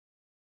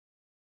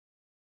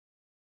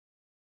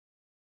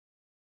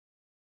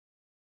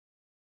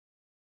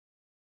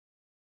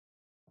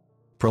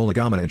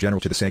Prolegomena in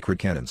general to the sacred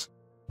canons.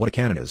 What a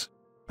canon is.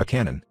 A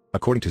canon,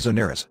 according to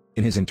Zonaras,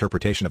 in his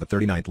interpretation of the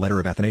 39th letter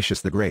of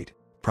Athanasius the Great,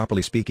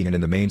 properly speaking and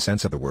in the main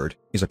sense of the word,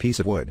 is a piece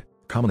of wood,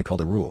 commonly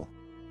called a rule,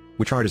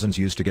 which artisans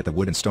use to get the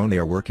wood and stone they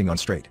are working on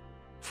straight.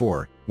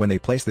 For, when they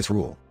place this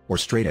rule, or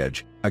straight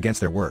edge, against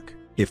their work,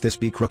 if this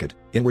be crooked,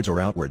 inwards or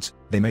outwards,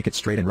 they make it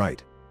straight and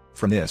right.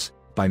 From this,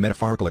 by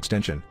metaphorical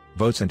extension,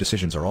 votes and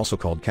decisions are also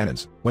called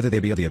canons, whether they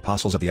be of the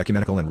apostles of the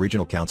ecumenical and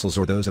regional councils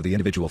or those of the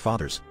individual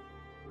fathers,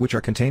 which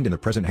are contained in the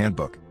present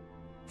handbook.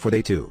 For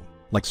they too,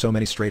 like so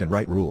many straight and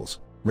right rules,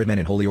 rid men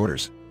in holy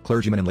orders,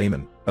 clergymen and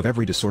laymen, of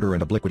every disorder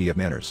and obliquity of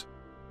manners,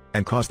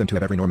 and cause them to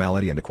have every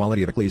normality and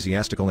equality of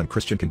ecclesiastical and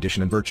Christian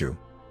condition and virtue,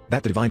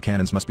 that the divine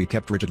canons must be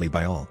kept rigidly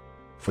by all.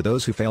 For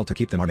those who fail to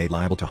keep them are made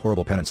liable to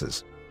horrible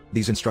penances.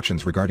 These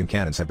instructions regarding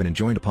canons have been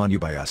enjoined upon you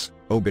by us,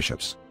 O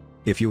bishops.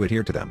 If you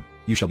adhere to them,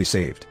 you shall be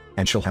saved,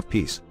 and shall have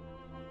peace.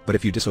 But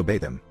if you disobey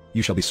them,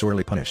 you shall be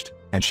sorely punished,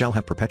 and shall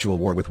have perpetual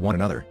war with one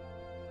another,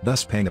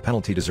 thus paying a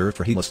penalty deserved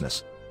for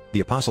heedlessness.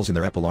 The apostles in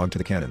their epilogue to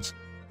the canons.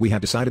 We have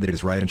decided that it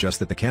is right and just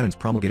that the canons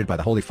promulgated by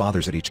the holy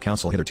fathers at each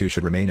council hitherto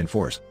should remain in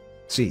force.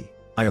 See,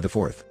 I of the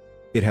fourth.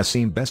 It has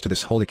seemed best to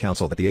this holy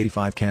council that the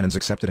 85 canons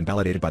accepted and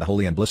validated by the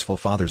holy and blissful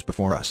fathers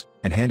before us,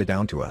 and handed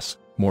down to us,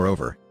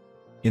 moreover,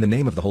 in the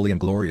name of the holy and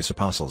glorious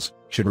apostles,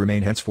 should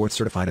remain henceforth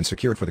certified and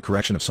secured for the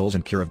correction of souls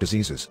and cure of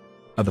diseases.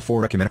 Of the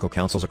 4 ecumenical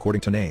councils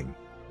according to name,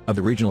 of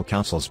the regional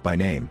councils by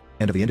name,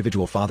 and of the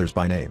individual fathers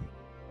by name.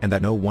 And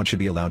that no one should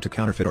be allowed to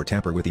counterfeit or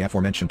tamper with the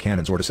aforementioned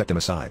canons or to set them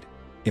aside.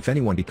 If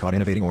anyone be caught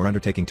innovating or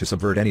undertaking to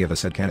subvert any of the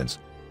said canons,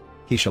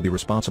 he shall be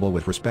responsible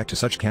with respect to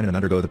such canon and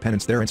undergo the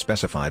penance therein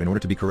specified in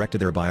order to be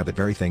corrected thereby of that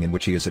very thing in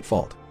which he is at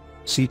fault.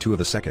 See 2 of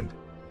the second.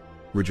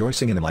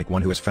 Rejoicing in them like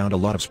one who has found a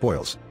lot of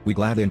spoils, we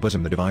gladly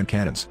embosom the divine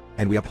canons,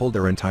 and we uphold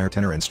their entire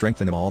tenor and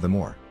strengthen them all the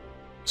more.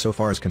 So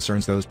far as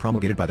concerns those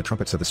promulgated by the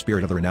trumpets of the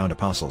Spirit of the renowned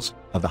apostles,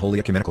 of the holy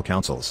ecumenical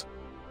councils,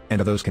 and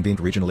of those convened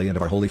regionally and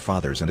of our holy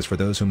fathers, and as for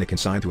those whom they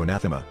consign to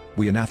anathema,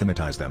 we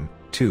anathematize them,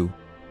 too.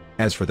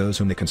 As for those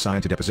whom they consign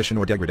to deposition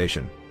or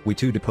degradation, we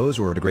too depose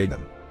or degrade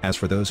them. As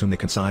for those whom they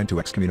consign to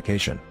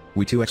excommunication,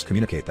 we too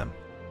excommunicate them.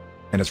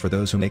 And as for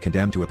those whom they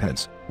condemn to a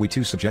penance, we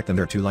too subject them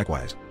thereto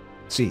likewise.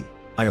 See,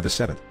 I of the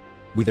seventh.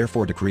 We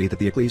therefore decree that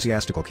the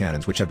ecclesiastical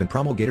canons which have been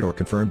promulgated or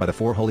confirmed by the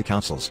 4 holy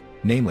councils,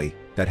 namely,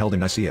 that held in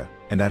Nicaea,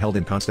 and that held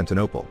in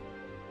Constantinople,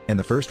 and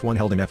the first one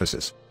held in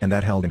Ephesus, and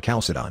that held in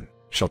Chalcedon,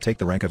 shall take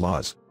the rank of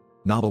laws.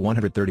 Novel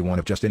 131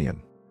 of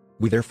Justinian.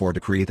 We therefore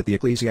decree that the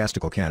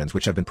ecclesiastical canons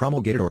which have been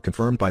promulgated or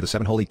confirmed by the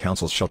 7 holy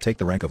councils shall take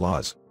the rank of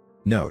laws.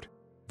 Note: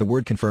 the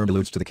word confirmed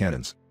alludes to the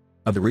canons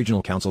of the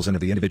regional councils and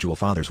of the individual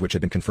fathers which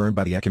have been confirmed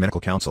by the ecumenical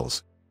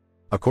councils.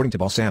 According to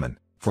Balsamon,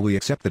 for we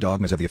accept the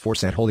dogmas of the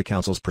aforesaid holy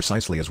councils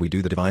precisely as we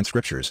do the divine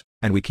scriptures,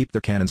 and we keep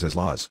their canons as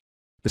laws.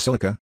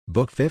 Basilica,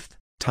 Book 5th,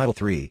 Title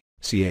 3,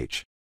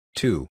 ch.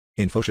 2,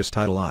 in Photius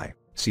Title I,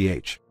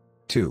 ch.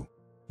 2.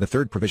 The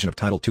third provision of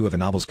Title II of the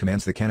novels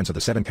commands the canons of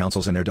the 7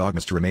 councils and their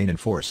dogmas to remain in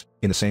force,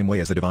 in the same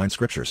way as the divine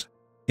scriptures.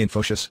 In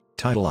Photius,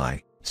 Title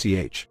I,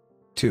 ch.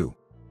 2.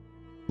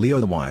 Leo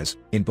the Wise,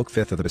 in Book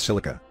 5th of the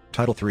Basilica,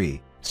 Title 3,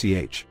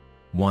 ch.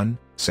 1,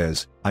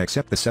 says, I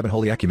accept the 7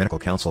 holy ecumenical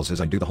councils as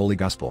I do the holy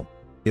gospel.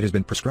 It has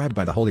been prescribed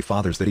by the holy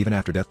fathers that even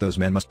after death those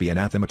men must be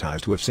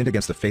anathematized who have sinned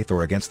against the faith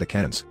or against the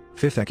canons.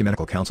 5th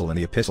Ecumenical Council in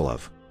the Epistle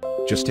of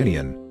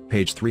Justinian,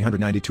 page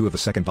 392 of the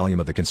 2nd volume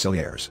of the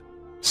Conciliaires.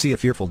 See a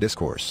fearful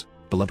discourse,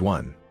 beloved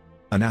one.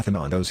 Anathema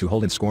on those who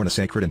hold in scorn the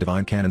sacred and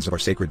divine canons of our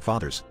sacred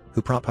fathers,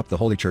 who prop up the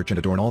holy church and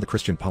adorn all the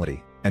Christian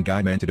polity, and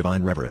guide man to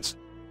divine reverence.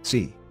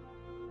 See.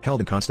 Held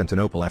in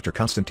Constantinople after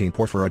Constantine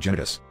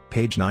Porphyrogenitus,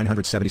 page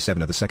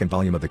 977 of the 2nd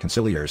volume of the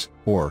Conciliaires,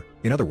 or,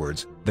 in other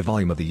words, the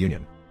volume of the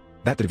Union.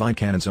 That the divine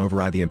canons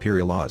override the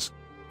imperial laws.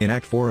 In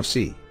Act 4 of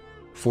c.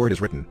 4 it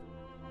is written,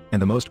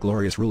 and the most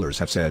glorious rulers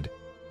have said,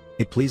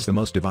 it pleased the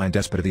most divine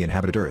despot of the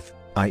inhabited earth,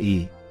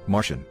 i.e.,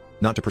 Marcian,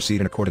 not to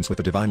proceed in accordance with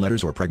the divine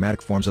letters or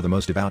pragmatic forms of the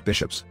most devout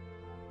bishops,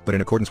 but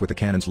in accordance with the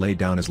canons laid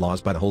down as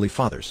laws by the holy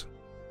fathers.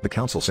 The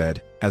council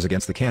said, as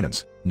against the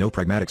canons, no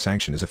pragmatic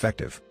sanction is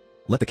effective.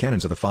 Let the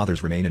canons of the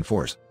fathers remain in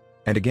force.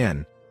 And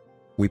again,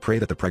 we pray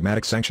that the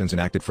pragmatic sanctions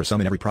enacted for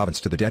some in every province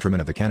to the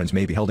detriment of the canons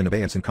may be held in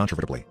abeyance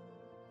incontrovertibly,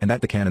 and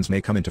that the canons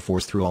may come into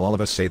force through all of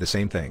us say the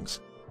same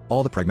things.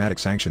 All the pragmatic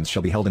sanctions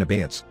shall be held in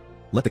abeyance.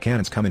 Let the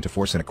canons come into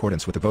force in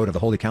accordance with the vote of the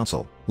Holy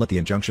Council. Let the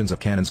injunctions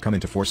of canons come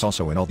into force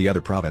also in all the other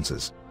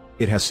provinces.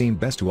 It has seemed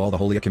best to all the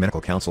Holy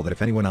Ecumenical Council that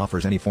if anyone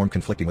offers any form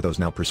conflicting with those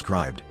now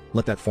prescribed,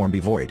 let that form be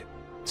void.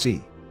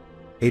 See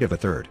 8 of the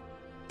 3rd.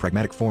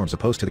 Pragmatic forms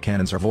opposed to the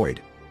canons are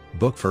void.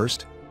 Book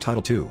 1st,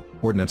 Title 2,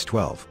 Ordinance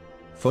 12.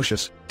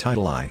 Photius,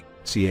 Title I,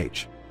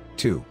 ch.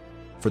 2.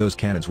 For those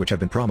canons which have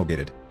been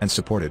promulgated, and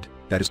supported,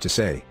 that is to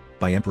say,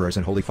 by emperors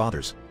and holy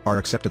fathers, are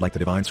accepted like the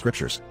divine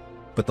scriptures.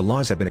 But the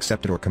laws have been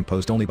accepted or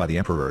composed only by the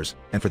emperors,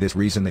 and for this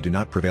reason they do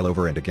not prevail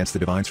over and against the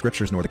divine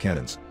scriptures nor the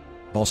canons.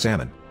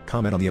 Balsamon,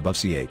 comment on the above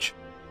ch.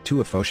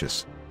 2 of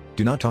Photius.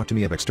 Do not talk to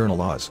me of external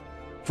laws.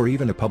 For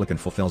even the publican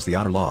fulfills the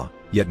outer law,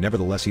 yet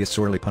nevertheless he is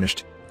sorely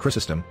punished.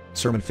 Chrysostom,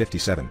 Sermon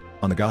 57,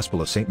 on the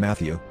Gospel of St.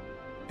 Matthew.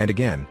 And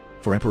again,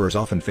 for emperors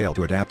often fail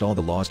to adapt all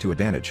the laws to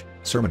advantage.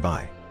 Sermon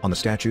by, on the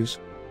statues?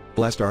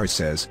 Blessed Ars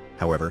says,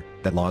 however,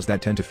 that laws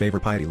that tend to favor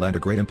piety lend a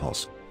great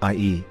impulse,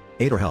 i.e.,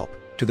 aid or help,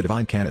 to the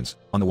divine canons,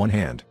 on the one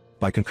hand,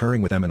 by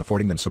concurring with them and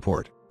affording them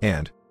support,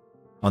 and,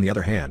 on the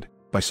other hand,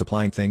 by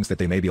supplying things that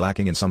they may be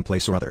lacking in some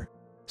place or other.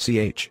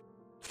 Ch.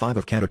 5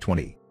 of Canto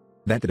 20.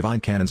 That the divine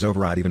canons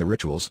override even the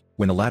rituals,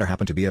 when the latter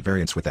happen to be at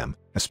variance with them,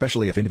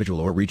 especially if individual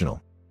or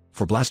regional.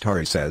 For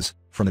Blastari says,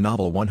 from the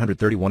novel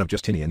 131 of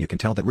Justinian you can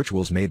tell that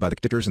rituals made by the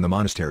dictators in the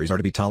monasteries are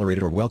to be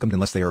tolerated or welcomed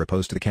unless they are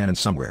opposed to the canons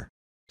somewhere.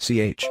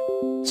 Ch.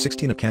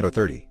 16 of Canto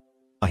 30.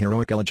 A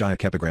heroic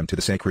elegiac epigram to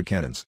the sacred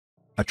canons.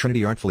 A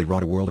trinity artfully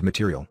wrought a world of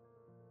material,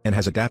 and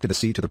has adapted the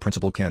sea to the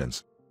principal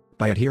canons,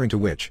 by adhering to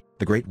which,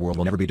 the great world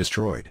will never be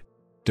destroyed.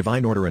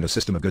 Divine order and a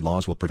system of good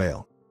laws will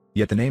prevail.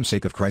 Yet the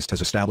namesake of Christ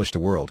has established a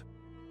world,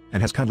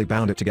 and has kindly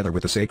bound it together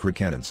with the sacred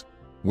canons,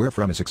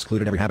 wherefrom is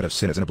excluded every habit of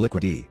sin as an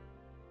obliquity,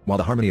 while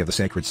the harmony of the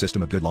sacred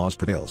system of good laws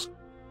prevails.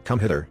 Come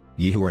hither,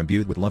 ye who are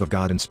imbued with love of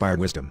God-inspired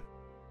wisdom.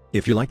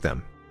 If you like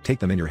them, take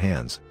them in your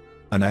hands.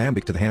 An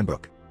iambic to the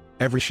handbook.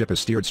 Every ship is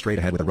steered straight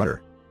ahead with a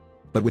rudder.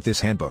 But with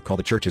this handbook all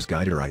the church is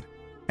guided aright.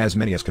 As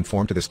many as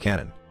conform to this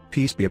canon,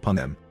 peace be upon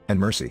them, and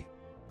mercy.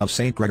 Of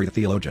Saint Gregory the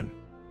Theologian.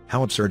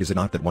 How absurd is it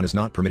not that one is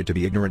not permitted to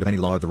be ignorant of any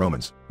law of the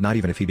Romans, not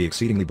even if he be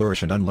exceedingly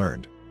boorish and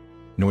unlearned?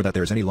 Nor that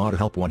there is any law to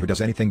help one who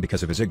does anything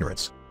because of his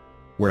ignorance.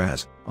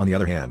 Whereas, on the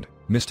other hand,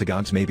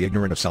 mystagogues may be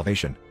ignorant of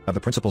salvation, of the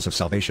principles of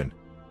salvation,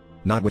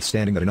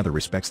 notwithstanding that in other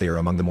respects they are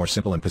among the more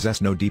simple and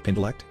possess no deep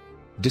intellect?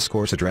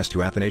 Discourse addressed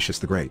to Athanasius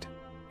the Great.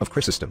 Of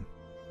Chrysostom.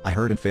 I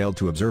heard and failed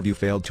to observe, you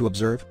failed to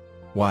observe?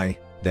 Why,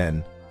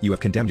 then, you have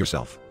condemned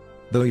yourself.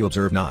 Though you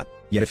observe not,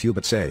 yet if you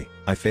but say,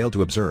 I failed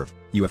to observe,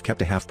 you have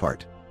kept a half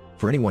part.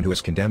 For anyone who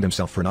has condemned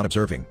himself for not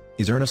observing,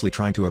 is earnestly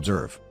trying to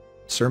observe.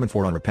 Sermon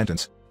 4 on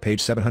Repentance, page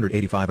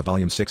 785 of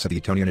volume 6 of the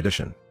Etonian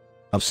edition.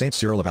 Of Saint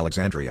Cyril of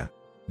Alexandria.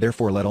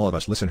 Therefore let all of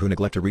us listen who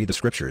neglect to read the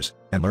scriptures,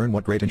 and learn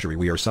what great injury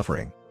we are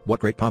suffering,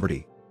 what great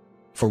poverty.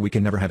 For we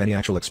can never have any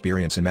actual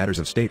experience in matters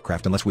of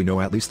statecraft unless we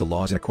know at least the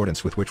laws in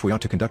accordance with which we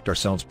ought to conduct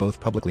ourselves both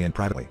publicly and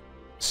privately.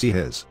 See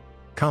his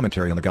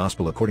Commentary on the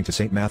Gospel according to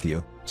St.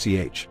 Matthew,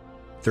 ch.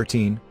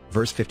 13,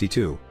 verse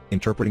 52,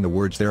 interpreting the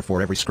words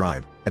therefore every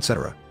scribe,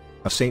 etc.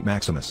 Of St.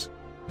 Maximus.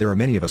 There are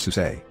many of us who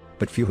say,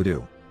 but few who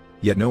do.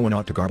 Yet no one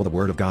ought to garble the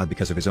word of God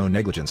because of his own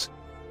negligence.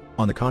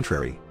 On the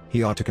contrary,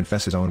 he ought to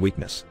confess his own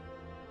weakness,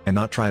 and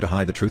not try to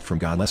hide the truth from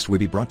God lest we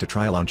be brought to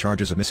trial on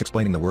charges of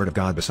misexplaining the word of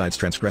God besides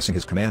transgressing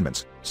his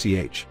commandments.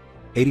 Ch.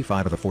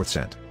 85 of the 4th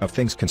cent. Of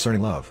Things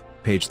Concerning Love,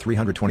 page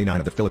 329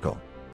 of the Philippical.